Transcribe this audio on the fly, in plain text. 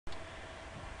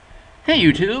Hey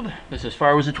YouTube, this is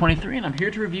Firewizard23 and I'm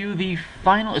here to review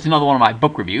it's another one of my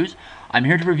book reviews. I'm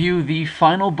here to review the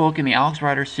final book in the Alex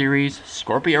Rider series,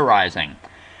 Scorpia Rising.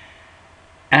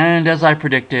 And as I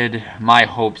predicted, my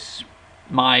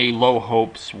low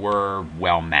hopes were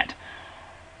well met.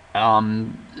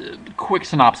 Quick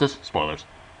synopsis, spoilers.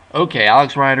 Okay,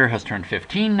 Alex Rider has turned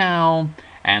 15 now,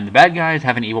 and the bad guys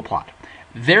have an evil plot.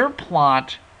 Their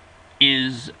plot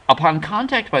is, upon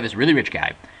contact by this really rich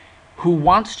guy, who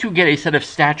wants to get a set of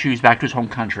statues back to his home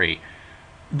country.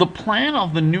 The plan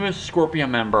of the newest Scorpia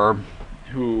member,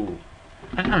 who...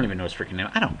 I don't even know his freaking name.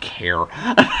 I don't care.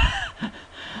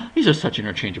 These are such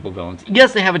interchangeable villains.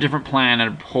 Yes, they have a different plan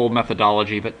and a whole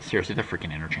methodology, but seriously, they're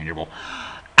freaking interchangeable.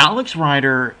 Alex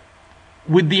Rider,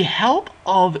 with the help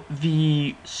of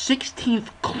the 16th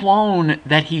clone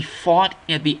that he fought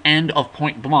at the end of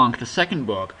Point Blanc, the second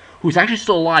book, who's actually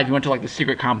still alive. He went to, like, the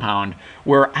secret compound,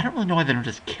 where I don't really know why they don't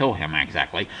just kill him,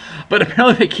 exactly. But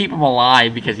apparently they keep him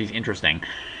alive because he's interesting.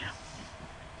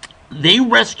 They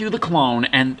rescue the clone,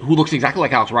 and who looks exactly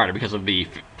like Alex Rider because of the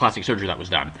plastic surgery that was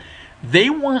done. They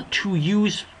want to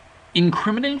use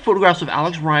incriminating photographs of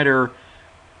Alex Rider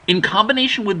in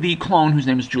combination with the clone, whose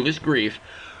name is Julius Grief,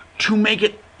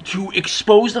 to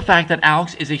expose the fact that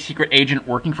Alex is a secret agent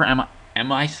working for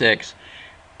MI6,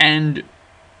 and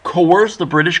coerce the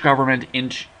British government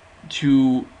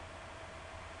through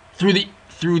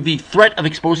the threat of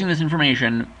exposing this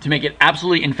information to make it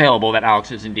absolutely infallible that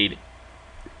Alex is indeed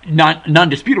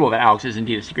non-disputable that Alex is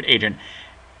indeed a secret agent,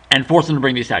 and force them to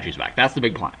bring these statues back. That's the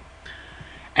big plan.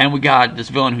 And we got this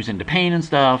villain who's into pain and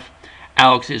stuff.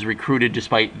 Alex is recruited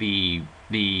despite the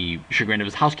chagrin of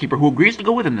his housekeeper, who agrees to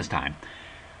go with him this time,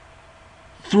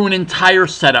 through an entire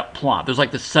setup plot. There's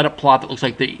like this setup plot that looks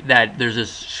like that there's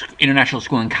this international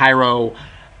school in Cairo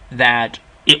that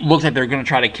it looks like they're going to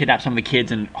try to kidnap some of the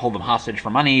kids and hold them hostage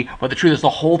for money. But the truth is, the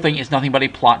whole thing is nothing but a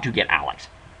plot to get Alex.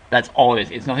 That's all it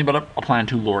is. It's nothing but a plan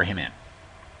to lure him in.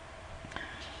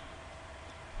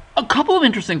 A couple of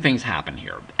interesting things happen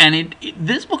here. And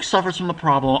this book suffers from the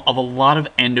problem of a lot of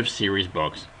end-of-series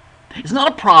books. It's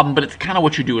not a problem, but it's kind of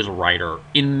what you do as a writer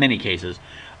in many cases.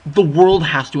 The world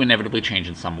has to inevitably change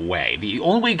in some way. The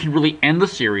only way you can really end the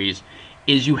series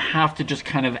is you have to just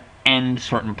kind of end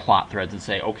certain plot threads and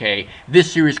say, okay,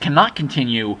 this series cannot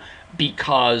continue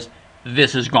because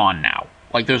this is gone now.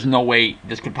 Like, there's no way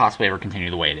this could possibly ever continue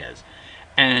the way it is.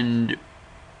 And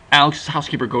Alex's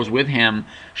housekeeper goes with him.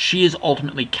 She is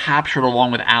ultimately captured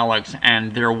along with Alex,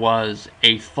 and there was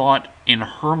a thought in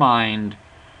her mind,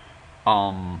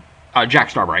 Jack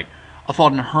Starbright, a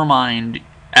thought in her mind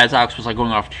as Alex was, like,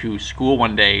 going off to school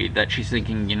one day, that she's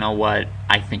thinking, you know what,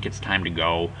 I think it's time to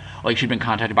go. Like, she'd been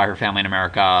contacted by her family in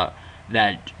America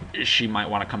that she might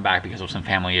want to come back because of some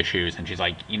family issues, and she's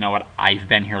like, you know what, I've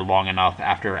been here long enough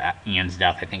after Ian's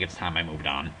death, I think it's time I moved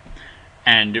on.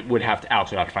 And Alex would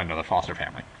have to find another foster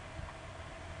family.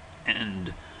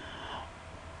 And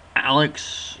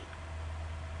Alex,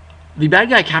 the bad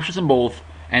guy, captures them both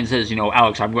and says, you know,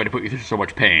 Alex, I'm going to put you through so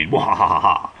much pain.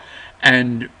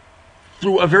 And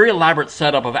through a very elaborate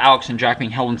setup of Alex and Jack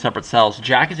being held in separate cells,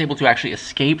 Jack is able to actually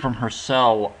escape from her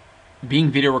cell, being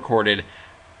video recorded,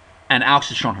 and Alex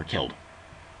is shown her killed.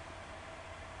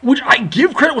 Which I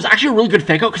give credit was actually a really good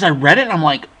fake out, because I read it and I'm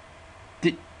like,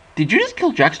 did you just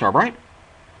kill Jack Starbright?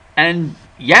 And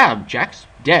yeah, Jack's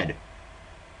dead.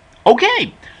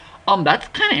 Okay. That's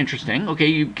kind of interesting. Okay,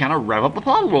 you kind of rev up the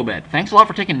plot a little bit. Thanks a lot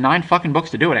for taking 9 fucking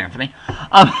books to do it, Anthony.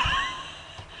 I'm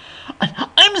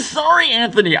sorry,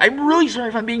 Anthony. I'm really sorry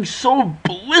if I'm being so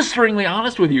blisteringly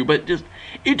honest with you, but just,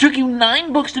 it took you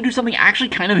 9 books to do something actually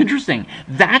kind of interesting.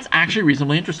 That's actually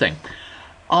reasonably interesting.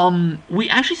 We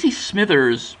actually see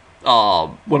Smithers,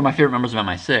 one of my favorite members of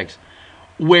MI6,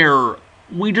 where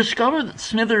we discover that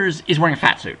Smithers is wearing a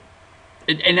fat suit.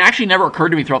 It actually never occurred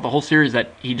to me throughout the whole series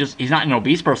that he's not an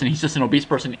obese person, he's just an obese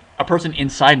person, a person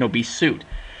inside an obese suit.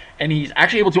 And he's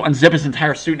actually able to unzip his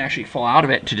entire suit and actually fall out of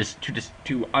it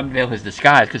to unveil his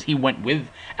disguise, because he went with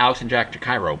Alex and Jack to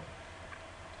Cairo,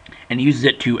 and he uses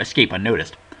it to escape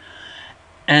unnoticed.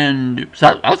 And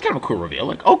so that was kind of a cool reveal.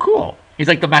 Like, oh, cool. He's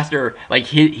like the master. Like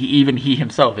he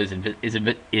himself is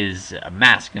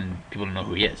masked, and people don't know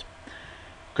who he is,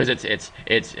 because it's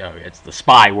the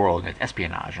spy world, and it's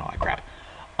espionage and all that crap.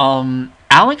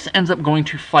 Alex ends up going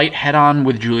to fight head on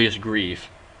with Julius Grief,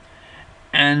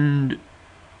 and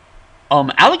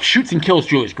Alex shoots and kills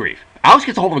Julius Grief. Alex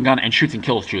gets a hold of a gun and shoots and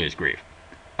kills Julius Grief.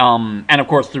 And of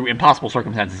course, through impossible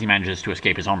circumstances, he manages to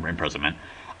escape his own imprisonment.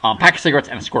 Pack of cigarettes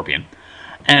and a scorpion.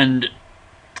 And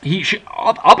he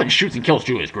up and shoots and kills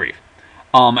Julius Grief.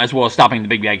 As well as stopping the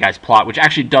big bad guy's plot, which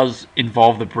actually does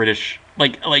involve the British,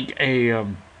 like a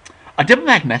a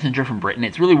diplomatic messenger from Britain.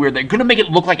 It's really weird. They're going to make it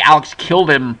look like Alex killed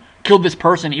this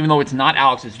person, even though it's not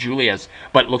Alex, it's Julius,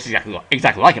 but it looks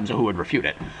exactly like him, so who would refute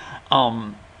it?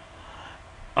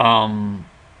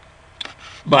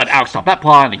 But Alex stopped that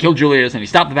plot, and he killed Julius, and he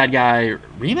stopped the bad guy.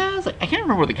 Remus? I can't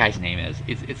remember what the guy's name is.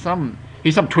 He's some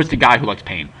twisted guy who likes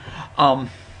pain.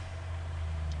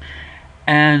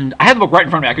 And I have the book right in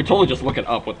front of me. I could totally just look it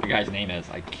up, what the guy's name is.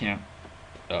 I can't...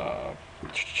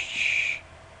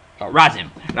 Razim.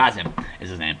 Razim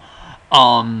is his name.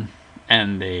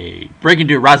 And they break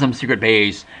into Razim's secret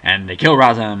base, and they kill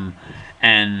Razim,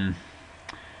 and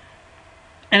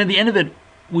at the end of it,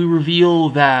 we reveal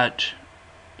that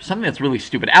something that's really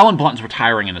stupid. Alan Blunt's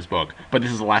retiring in this book, but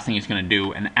this is the last thing he's going to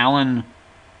do, and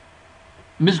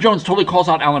Ms. Jones totally calls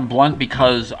out Alan Blunt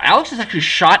because Alex is actually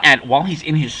shot at while he's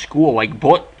in his school. Like,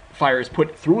 bullet fire is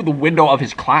put through the window of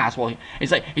his class while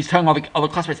he's telling all the other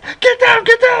classmates, get down,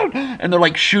 and they're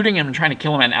like shooting him and trying to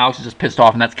kill him, and Alex is just pissed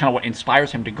off, and that's kind of what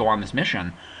inspires him to go on this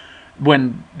mission.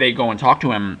 When they go and talk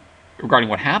to him regarding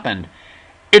what happened,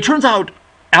 it turns out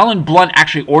Alan Blunt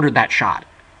actually ordered that shot.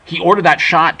 He ordered that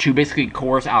shot to basically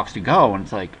coerce Alex to go, and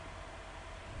it's like,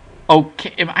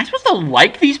 okay, am I supposed to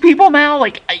like these people now?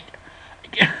 Like,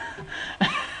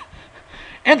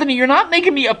 Anthony, you're not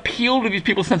making me appeal to these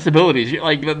people's sensibilities.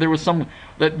 Like, there was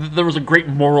a great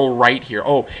moral right here.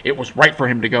 Oh, it was right for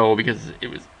him to go because it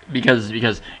was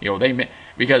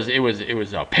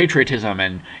patriotism,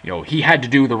 and he had to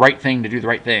do the right thing to do the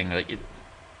right thing. Like,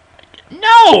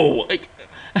 no, like,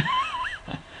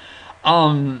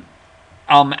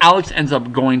 Alex ends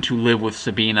up going to live with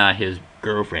Sabina, his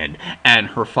girlfriend, and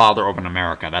her father over in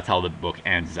America. That's how the book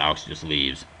ends. Alex just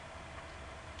leaves.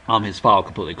 His file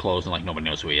completely closed, and like nobody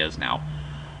knows who he is now.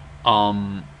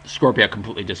 Scorpia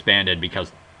completely disbanded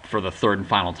because for the third and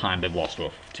final time they've lost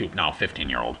to now a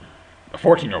 15-year-old, a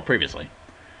 14-year-old previously.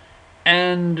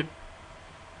 And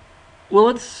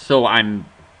well,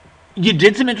 you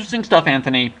did some interesting stuff,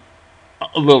 Anthony.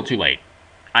 A little too late.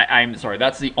 I'm sorry.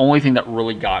 That's the only thing that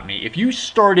really got me. If you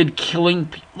started killing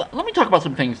people, let me talk about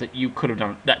some things that you could have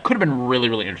done that could have been really,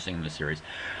 really interesting in this series.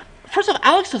 First off,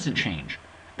 Alex doesn't change.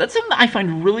 That's something that I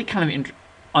find really kind of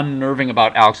unnerving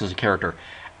about Alex as a character.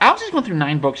 Alex has gone through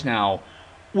 9 books now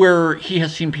where he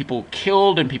has seen people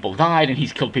killed and people died, and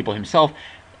he's killed people himself.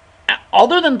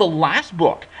 Other than the last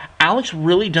book, Alex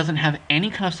really doesn't have any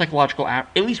kind of psychological...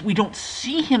 At least we don't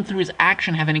see him through his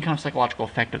action have any kind of psychological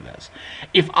effect of this.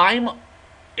 If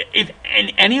in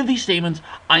any of these statements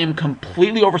I am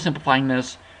completely oversimplifying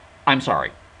this, I'm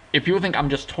sorry. If people think I'm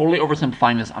just totally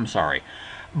oversimplifying this, I'm sorry.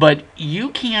 But you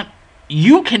cannot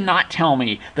tell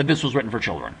me that this was written for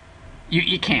children.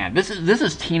 You can't. This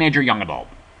is teenager, young adult.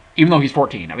 Even though he's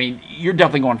 14. I mean, you're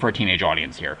definitely going for a teenage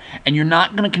audience here. And you're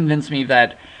not going to convince me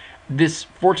that this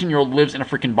 14-year-old lives in a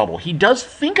freaking bubble. He does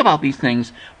think about these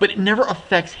things, but it never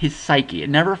affects his psyche. It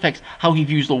never affects how he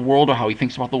views the world or how he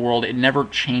thinks about the world. It never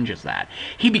changes that.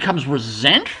 He becomes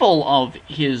resentful of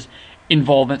his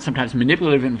involvement, sometimes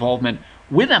manipulative involvement,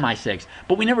 with MI6,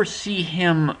 but we never see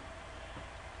him...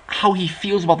 how he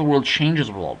feels about the world changes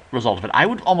as a result of it. I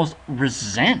would almost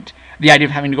resent the idea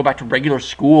of having to go back to regular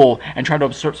school and try to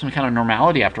assert some kind of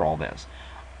normality after all this.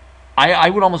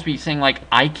 I would almost be saying, like,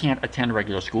 I can't attend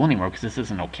regular school anymore because this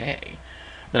isn't okay.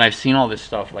 That I've seen all this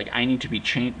stuff, like, I need to be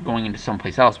going into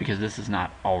someplace else because this is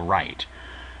not all right.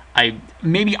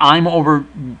 Maybe I'm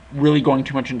really going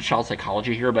too much into child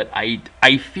psychology here, but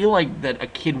I feel like that a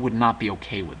kid would not be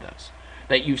okay with this.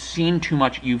 That you've seen too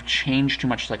much, you've changed too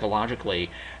much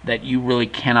psychologically, that you really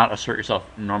cannot assert yourself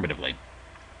normatively.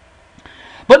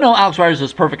 But no, Alex Rider's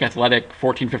this perfect athletic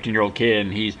 14, 15-year-old kid,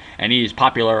 and he's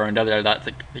popular, and that's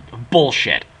like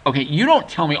bullshit. Okay, you don't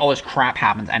tell me all this crap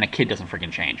happens and a kid doesn't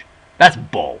freaking change. That's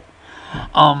bull.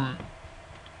 The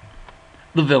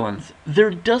villains.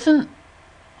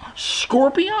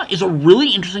 Scorpia is a really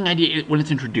interesting idea when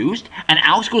it's introduced, and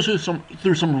Alex goes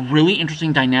through some really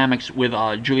interesting dynamics with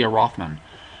Julia Rothman.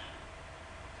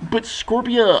 But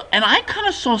Scorpia, and I kind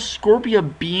of saw Scorpia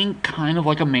being kind of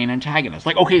like a main antagonist.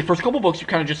 Like, okay, the first couple books, you're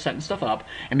kind of just setting stuff up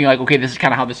and being like, okay, this is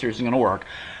kind of how this series is going to work.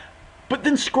 But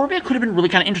then Scorpia could have been really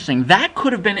kind of interesting. That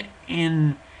could have been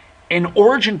in an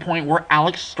origin point where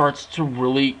Alex starts to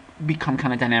really become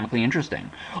kind of dynamically interesting.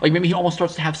 Like, maybe he almost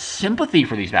starts to have sympathy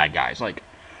for these bad guys. Like,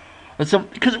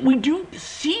 because we do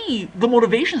see the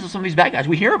motivations of some of these bad guys.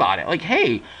 We hear about it. Like,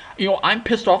 hey, I'm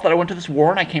pissed off that I went to this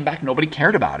war and I came back, nobody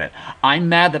cared about it. I'm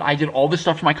mad that I did all this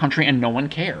stuff for my country and no one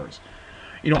cares.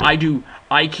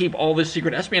 I keep all this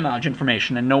secret espionage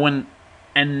information and no one,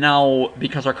 and now,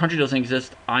 because our country doesn't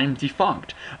exist, I'm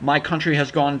defunct. My country has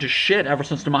gone to shit ever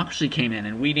since democracy came in,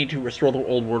 and we need to restore the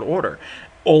old world order.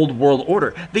 old world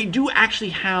order. They do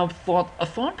actually have a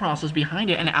thought process behind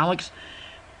it, and Alex,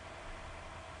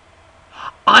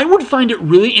 I would find it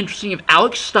really interesting if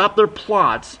Alex stopped their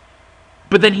plots,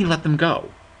 but then he let them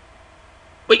go.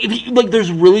 Like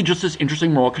there's really just this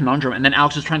interesting moral conundrum, and then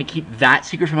Alex is trying to keep that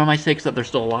secret from MI6 that they're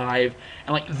still alive,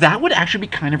 and like that would actually be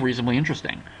kind of reasonably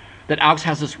interesting. That Alex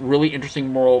has this really interesting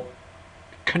moral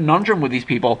conundrum with these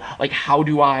people. Like, how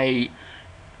do I?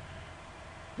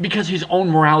 Because his own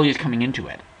morality is coming into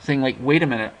it, saying like, wait a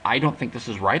minute, I don't think this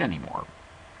is right anymore.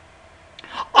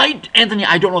 Anthony,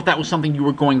 I don't know if that was something you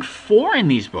were going for in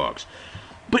these books,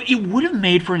 but it would have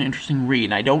made for an interesting read.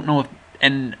 And I don't know if,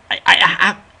 and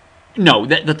no,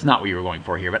 that's not what you were going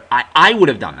for here, but I would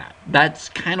have done that. That's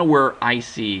kind of where I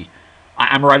see,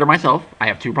 I'm a writer myself. I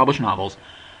have 2 published novels.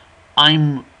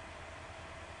 I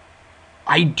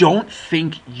don't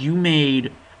think you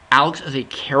made Alex as a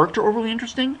character overly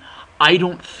interesting. I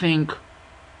don't think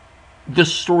the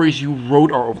stories you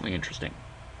wrote are overly interesting.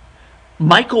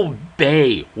 Michael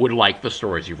Bay would like the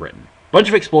stories you've written. Bunch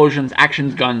of explosions,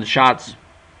 actions, guns, shots,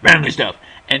 randomly stuff.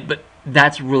 But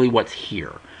that's really what's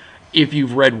here. If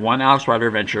you've read one Alex Rider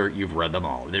adventure, you've read them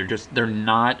all. They're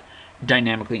not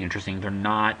dynamically interesting. They're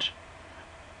not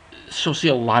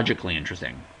sociologically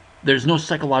interesting. There's no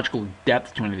psychological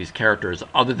depth to any of these characters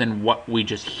other than what we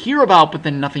just hear about, but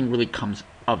then nothing really comes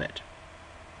of it.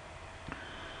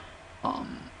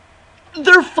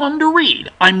 They're fun to read.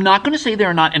 I'm not going to say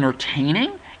they're not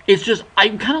entertaining. It's just,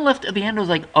 I'm kind of left at the end, I was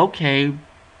like, okay,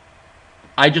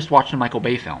 I just watched a Michael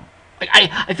Bay film. Like,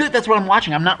 I feel like that's what I'm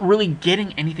watching. I'm not really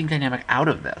getting anything dynamic out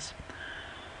of this.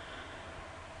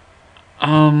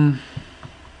 I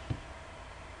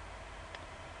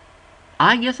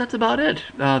guess that's about it.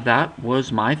 That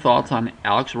was my thoughts on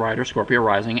Alex Rider, Scorpia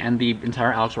Rising, and the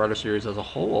entire Alex Rider series as a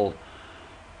whole.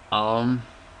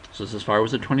 So this is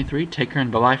Firewizard23. Take care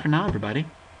and bye-bye for now, everybody.